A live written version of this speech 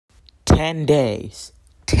10 days.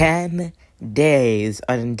 10 days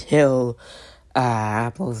until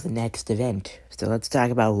Apple's next event. So let's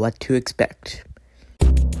talk about what to expect.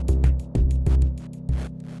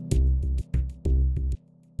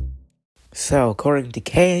 So, according to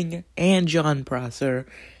Kang and Jon Prosser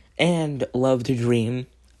and Love to Dream,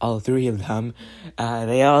 all three of them,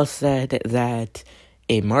 they all said that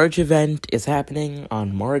a March event is happening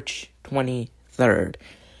on March 23rd.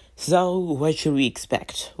 So, what should we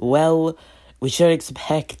expect? Well, we should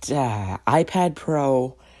expect iPad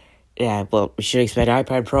Pro. We should expect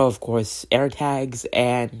iPad Pro, of course, AirTags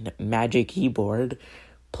and Magic Keyboard,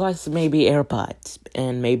 plus maybe AirPods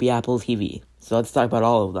and maybe Apple TV. So let's talk about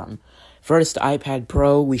all of them. First, iPad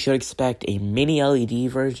Pro, we should expect a mini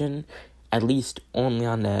LED version, at least only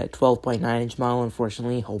on the 12.9-inch model,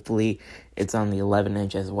 unfortunately. Hopefully, it's on the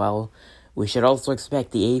 11-inch as well. We should also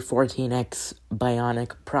expect the A14X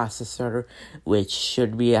Bionic processor, which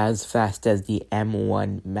should be as fast as the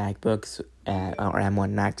M1 MacBooks, or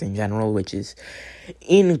M1 Macs in general, which is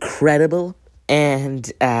incredible. And,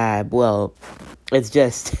 it's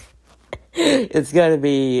just... it's going to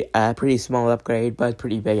be a pretty small upgrade, but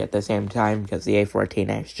pretty big at the same time, because the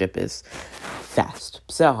A14X chip is fast.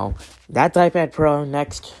 So, that's iPad Pro.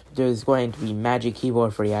 Next, there's going to be Magic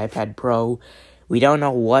Keyboard for the iPad Pro. We don't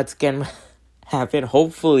know what's going to happen.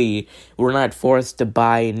 Hopefully, we're not forced to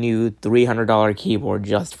buy a new $300 keyboard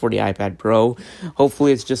just for the iPad Pro.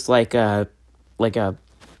 Hopefully, it's just like a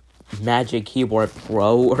Magic Keyboard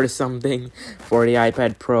Pro or something for the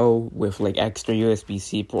iPad Pro with like extra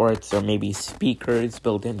USB-C ports or maybe speakers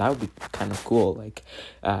built in. That would be kind of cool, like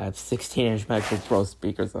 16-inch MacBook Pro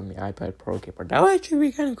speakers on the iPad Pro keyboard. That would actually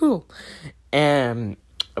be kind of cool.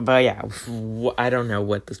 But yeah, I don't know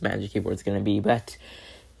what this Magic Keyboard is going to be, but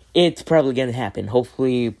it's probably going to happen.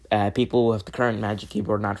 Hopefully, people with the current Magic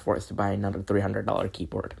Keyboard are not forced to buy another $300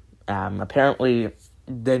 keyboard. Apparently,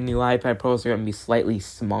 the new iPad Pros are going to be slightly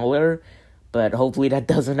smaller, but hopefully that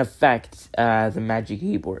doesn't affect the Magic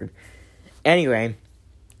Keyboard. Anyway,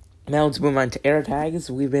 now let's move on to AirTags.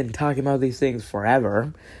 We've been talking about these things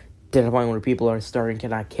forever, to the point where people are starting to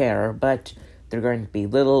not care, but they're going to be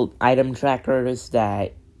little item trackers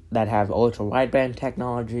that have ultra-wideband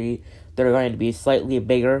technology. They're going to be slightly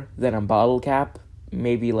bigger than a bottle cap.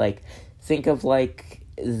 Maybe think of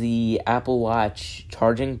the Apple Watch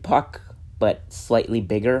charging puck, but slightly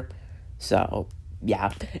bigger. So,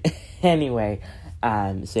 yeah. Anyway,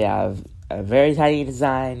 so you have a very tiny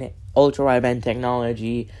design, ultra-wideband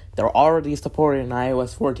technology. They're already supported in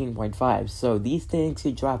iOS 14.5, so these things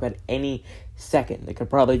could drop at any second. They could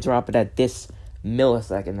probably drop it at this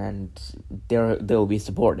millisecond, and they'll be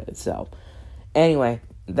supported. So, anyway,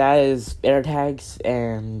 that is AirTags,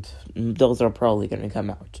 and those are probably going to come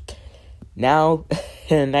out. Now,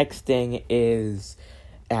 the next thing is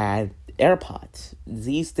AirPods.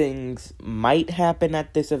 These things might happen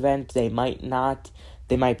at this event. They might not.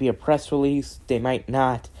 They might be a press release. They might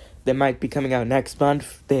not. They might be coming out next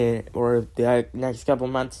month. Or the next couple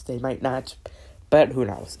months. They might not. But who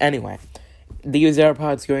knows? Anyway, these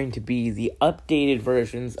AirPods are going to be the updated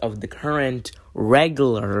versions of the current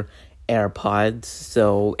regular AirPods.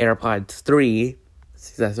 So AirPods 3,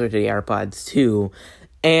 successor to the AirPods 2.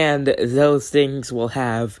 And those things will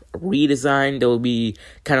have redesigned. They'll be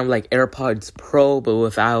kind of like AirPods Pro, but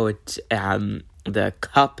without the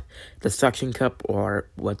cup, the suction cup, or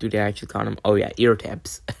what do they actually call them? Oh yeah, ear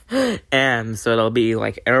tips. And so it'll be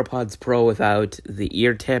like AirPods Pro without the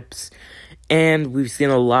ear tips. And we've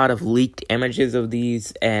seen a lot of leaked images of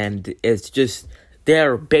these, and it's just,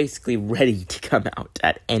 they're basically ready to come out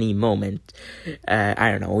at any moment.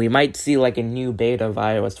 I don't know, we might see a new beta of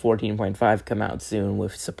iOS 14.5 come out soon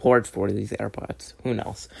with support for these AirPods. Who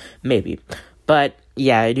knows? Maybe. But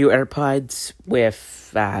yeah, new AirPods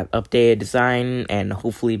with updated design and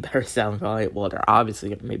hopefully better sound quality. Well, they're obviously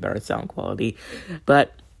going to be better sound quality.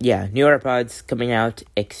 But yeah, new AirPods coming out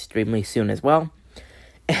extremely soon as well.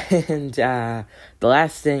 And the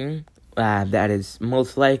last thing that is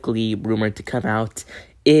most likely rumored to come out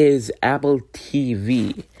is Apple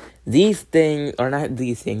TV. This thing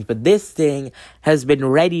has been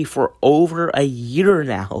ready for over a year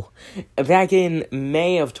now. Back in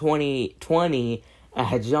May of 2020,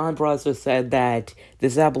 Jon Prosser said that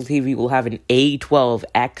this Apple TV will have an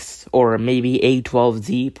A12X or maybe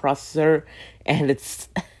A12Z processor, and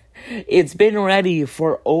it's been ready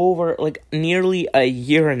for over, nearly a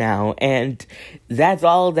year now, and that's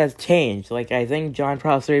all that's changed. I think Jon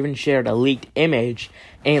Prosser even shared a leaked image,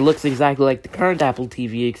 and it looks exactly like the current Apple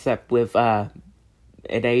TV, except with an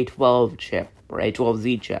A12 chip, or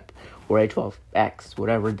A12Z chip, or A12X,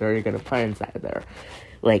 whatever they're gonna put inside of there.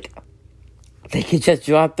 They could just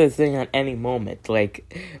drop this thing at any moment.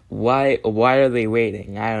 Like, why are they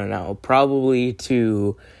waiting? I don't know. Probably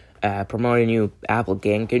to promote a new Apple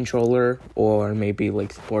game controller, or maybe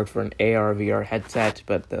like support for an AR/VR headset,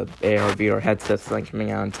 but the AR/VR headset's not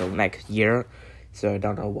coming out until next year, so I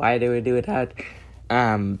don't know why they would do that.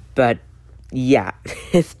 But yeah,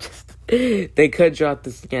 it's just, they could drop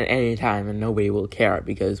this again any time and nobody will care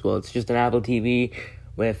because, well, it's just an Apple TV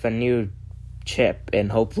with a new chip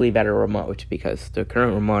and hopefully better remote, because the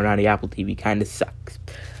current remote on the Apple TV kind of sucks.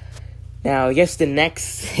 Now, I guess the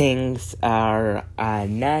next things are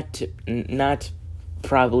not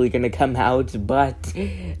probably going to come out, but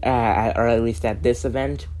or at least at this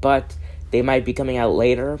event, but they might be coming out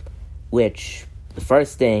later, which the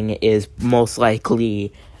first thing is most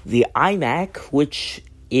likely the iMac, which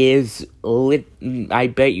is I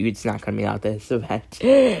bet you it's not coming out this event.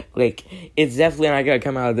 Like, it's definitely not going to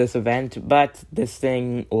come out of this event, but this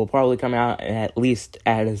thing will probably come out at least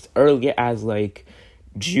as early as, like,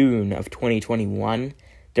 June of 2021.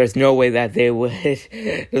 There's no way that they would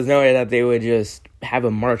just have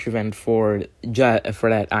a March event for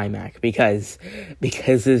that iMac, because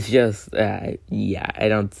it's just I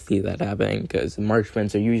don't see that happening, because March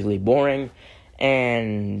events are usually boring,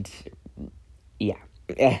 and yeah,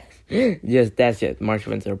 that's it. March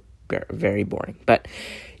events are very boring, but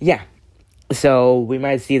yeah, so we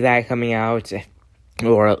might see that coming out,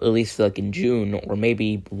 or at least like in June, or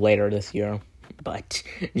maybe later this year. But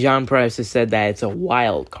John Price has said that it's a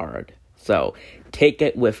wild card. So take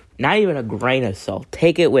it with not even a grain of salt.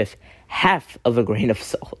 Take it with half of a grain of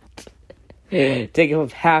salt. Take it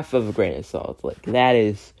with half of a grain of salt. Like, that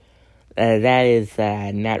is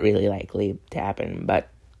not really likely to happen, but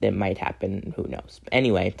it might happen. Who knows?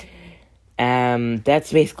 Anyway,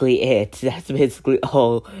 that's basically it. That's basically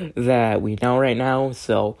all that we know right now.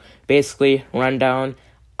 So basically, rundown: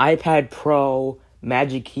 iPad Pro,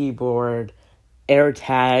 Magic Keyboard,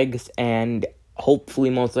 AirTags, and hopefully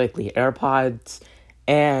most likely AirPods,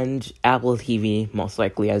 and Apple TV most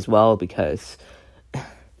likely as well, because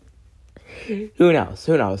who knows,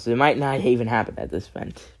 it might not even happen at this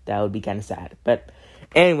event. That would be kind of sad, but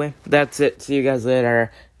anyway, that's it. See you guys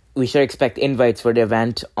later. We should expect invites for the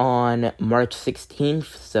event on March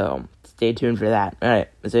 16th, so stay tuned for that. Alright,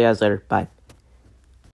 see you guys later, bye.